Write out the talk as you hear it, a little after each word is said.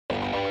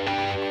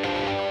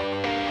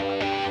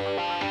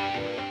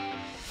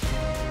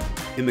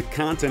In the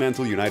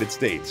continental United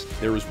States,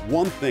 there is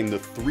one thing the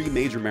three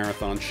major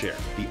marathons share: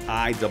 the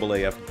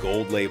IAAF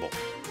Gold Label.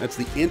 That's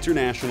the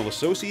International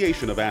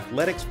Association of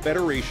Athletics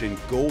Federation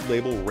Gold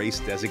Label race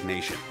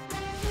designation.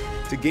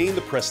 To gain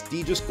the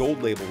prestigious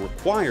Gold Label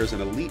requires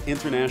an elite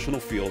international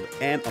field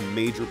and a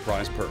major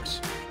prize purse.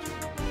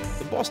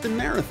 The Boston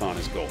Marathon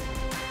is gold.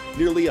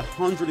 Nearly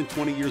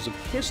 120 years of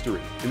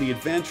history in the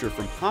adventure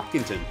from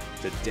Hopkinton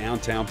to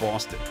downtown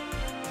Boston.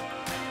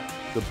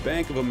 The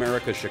Bank of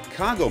America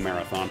Chicago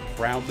Marathon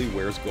proudly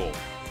wears gold,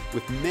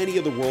 with many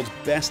of the world's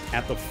best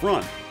at the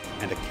front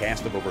and a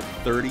cast of over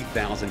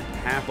 30,000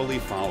 happily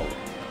following.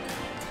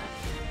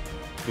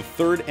 The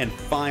third and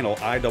final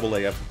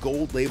IAAF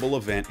Gold Label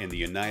event in the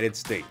United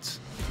States,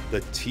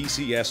 the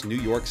TCS New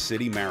York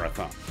City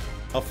Marathon,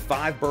 a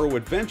 5-borough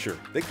adventure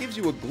that gives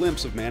you a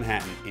glimpse of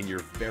Manhattan in your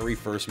very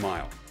first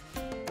mile.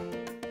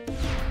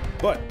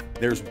 But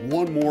there's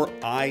one more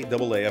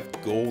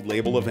IAAF Gold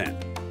Label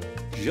event,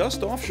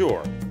 just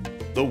offshore,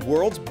 the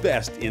world's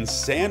best in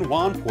San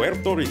Juan,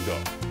 Puerto Rico.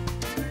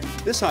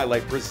 This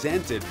highlight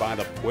presented by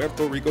the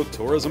Puerto Rico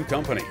Tourism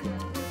Company.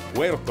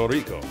 Puerto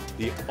Rico,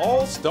 the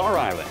all-star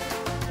island.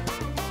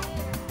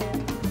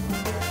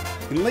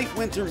 In late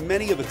winter,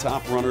 many of the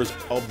top runners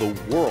of the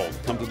world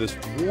come to this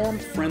warm,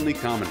 friendly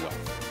commonwealth.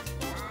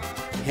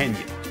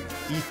 Kenya,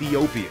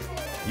 Ethiopia,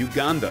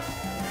 Uganda,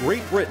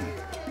 Great Britain,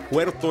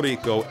 Puerto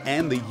Rico,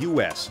 and the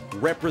US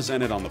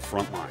represented on the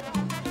front line.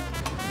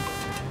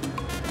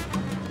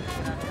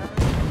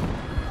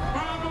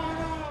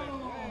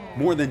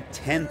 More than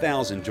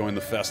 10,000 joined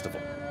the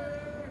festival.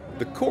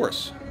 The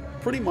course,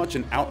 pretty much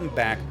an out and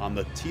back on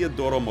the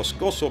Teodoro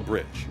Moscoso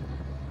Bridge.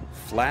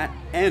 Flat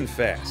and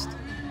fast.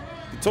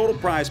 The total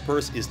prize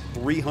purse is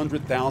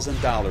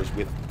 $300,000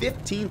 with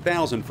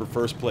 $15,000 for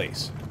first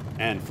place.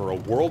 And for a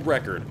world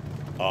record,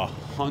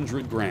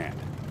 $100 grand.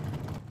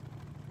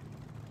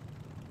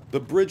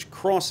 The bridge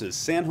crosses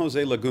San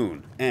Jose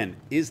Lagoon and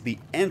is the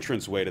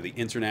entranceway to the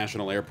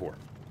international airport.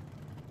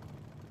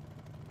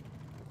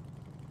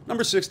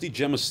 Number 60,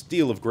 Gemma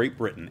Steele of Great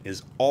Britain,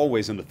 is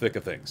always in the thick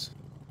of things.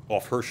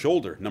 Off her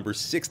shoulder, number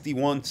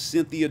 61,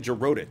 Cynthia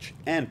Jerotich,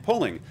 and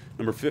pulling,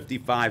 number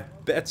 55,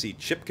 Betsy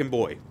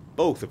Chipkemboi,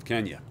 both of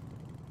Kenya.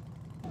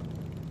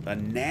 A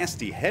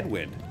nasty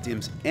headwind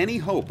dims any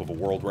hope of a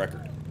world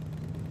record.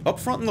 Up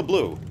front in the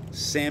blue,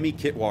 Sammy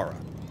Kitwara,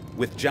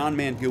 with John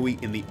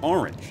Mgangui in the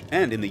orange,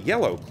 and in the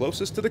yellow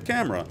closest to the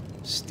camera,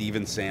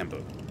 Stephen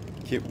Sambu.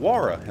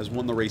 Kitwara has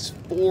won the race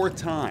 4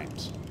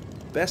 times.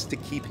 Best to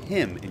keep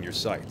him in your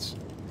sights.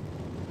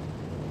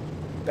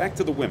 Back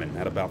to the women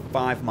at about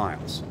 5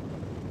 miles.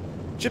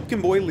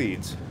 Chipkemboi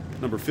leads,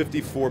 number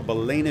 54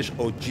 Balaynesh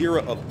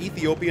Oljira of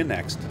Ethiopia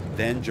next,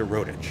 then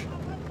Jerotich.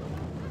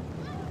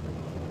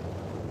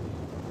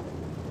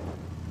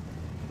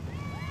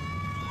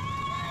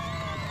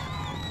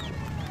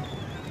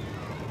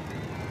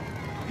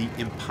 The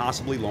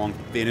impossibly long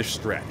finish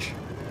stretch.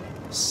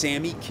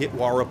 Sammy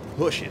Kitwara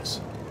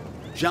pushes.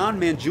 John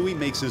Mgangui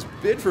makes his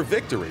bid for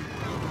victory.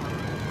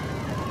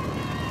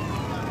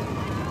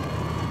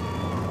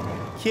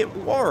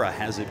 Kitwara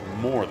has it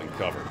more than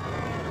covered.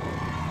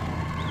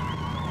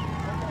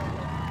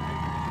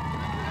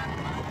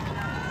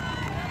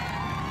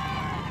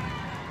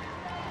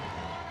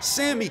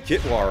 Sammy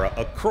Kitwara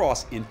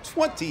across in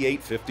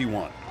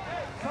 28:51.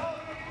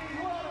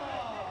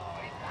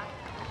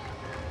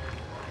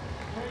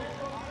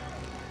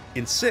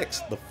 In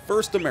 6th, the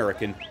first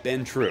American,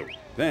 Ben True.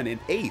 Then in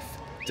 8th,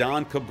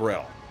 Donn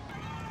Cabral.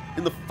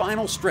 In the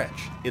final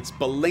stretch, it's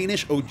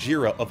Balaynesh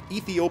Oljira of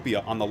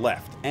Ethiopia on the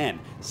left and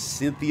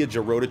Cynthia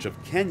Jerotich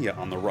of Kenya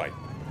on the right.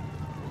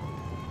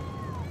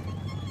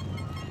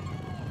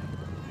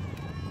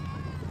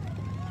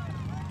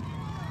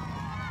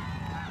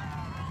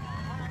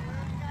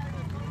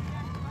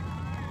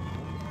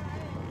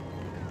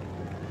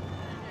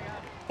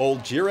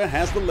 Oljira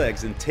has the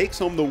legs and takes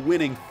home the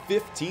winning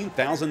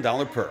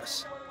 $15,000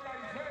 purse.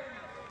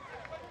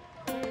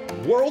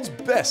 World's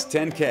best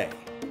 10K.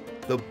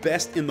 The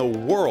best in the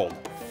world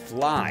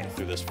fly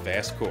through this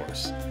fast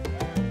course.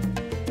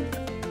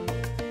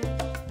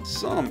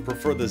 Some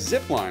prefer the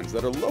zip lines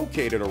that are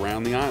located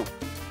around the island.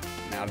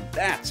 Now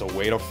that's a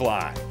way to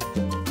fly.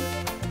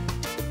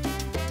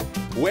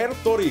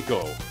 Puerto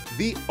Rico,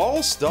 the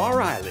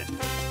all-star island.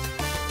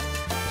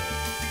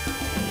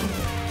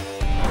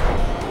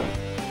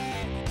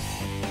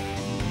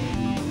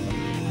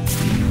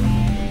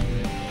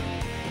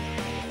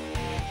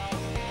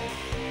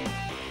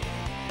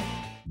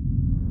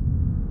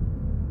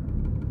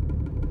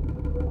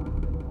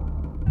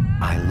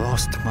 I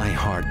lost my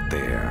heart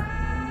there.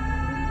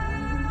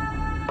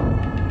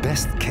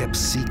 Best kept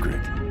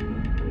secret.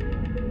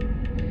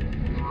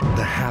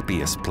 The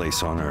happiest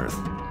place on earth.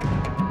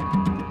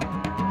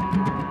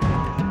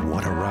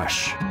 What a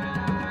rush.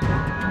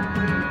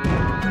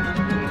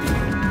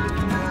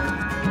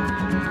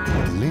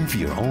 Live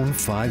your own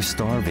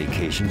 5-star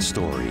vacation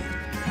story.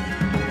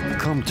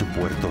 Come to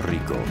Puerto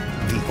Rico,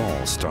 the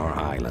all-star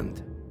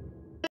island.